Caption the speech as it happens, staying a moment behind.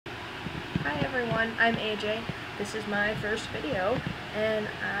Hi everyone, I'm AJ. This is my first video, and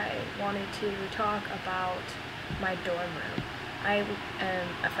I wanted to talk about my dorm room. I am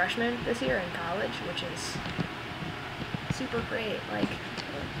a freshman this year in college, which is super great, like,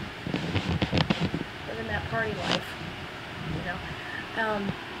 living that party life, you know.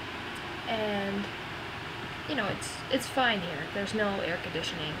 And, you know, it's fine here. There's no air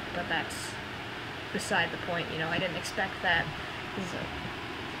conditioning, but that's beside the point, you know. I didn't expect that.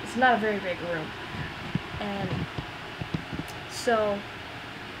 It's not a very big room. And so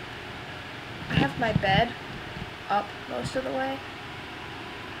I have my bed up most of the way.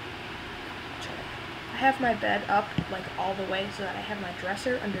 I have my bed up like all the way so that I have my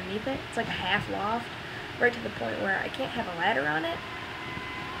dresser underneath it. It's like a half loft, right to the point where I can't have a ladder on it.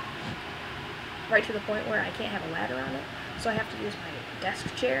 So I have to use my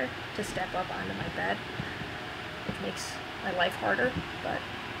desk chair to step up onto my bed, which makes my life harder, but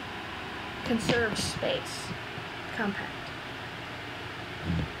conserves space, compact.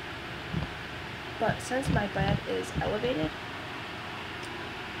 But since my bed is elevated,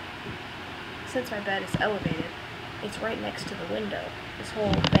 it's right next to the window, this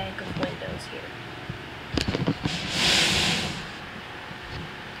whole bank of windows here.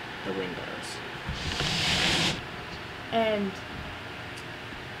 The windows. And,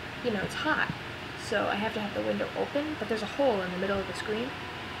 you know, it's hot, so I have to have the window open, but there's a hole in the middle of the screen.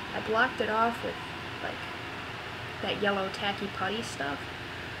 I blocked it off with, like, that yellow tacky putty stuff,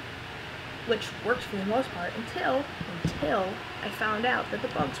 which works for the most part until I found out that the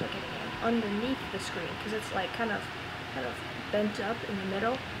bugs were getting in underneath the screen, because it's like kind of bent up in the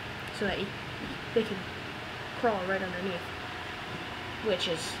middle so that they can crawl right underneath, which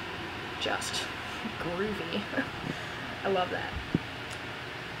is just groovy. I love that.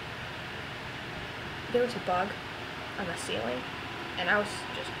 There was a bug on the ceiling, and I was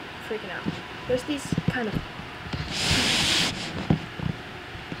just freaking out. There's these kind of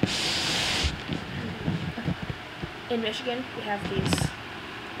in Michigan, we have these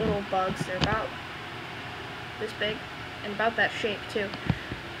little bugs. They're about this big and about that shape too.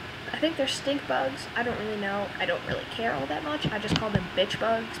 I think they're stink bugs. I don't really know. I don't really care all that much. I just call them bitch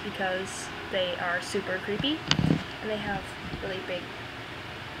bugs because they are super creepy, and they have really big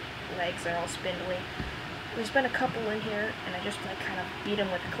legs. They're all spindly. There's been a couple in here, and I just like kind of beat them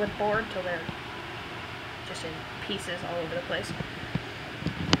with a clipboard till they're just in pieces all over the place.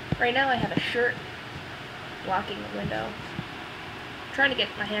 Right now I have a shirt blocking the window. I'm trying to get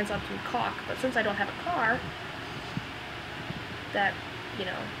my hands on some caulk, but since I don't have a car, that, you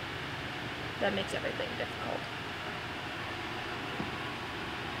know, that makes everything difficult.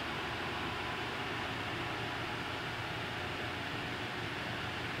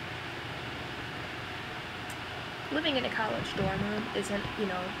 Living in a college dorm room isn't, you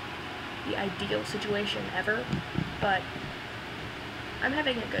know, the ideal situation ever, but I'm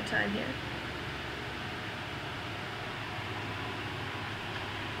having a good time here.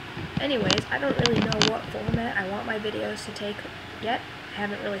 Anyways, I don't really know what format I want my videos to take yet. I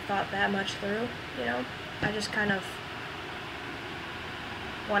haven't really thought that much through, you know. I just kind of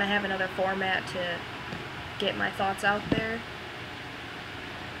want to have another format to get my thoughts out there.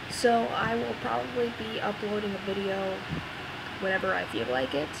 So I will probably be uploading a video whenever I feel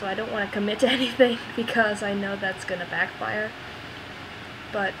like it, so I don't want to commit to anything because I know that's going to backfire.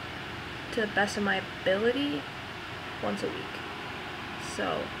 But to the best of my ability, once a week.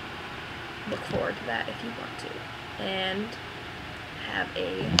 So look forward to that if you want to. And have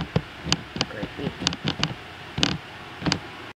a great week.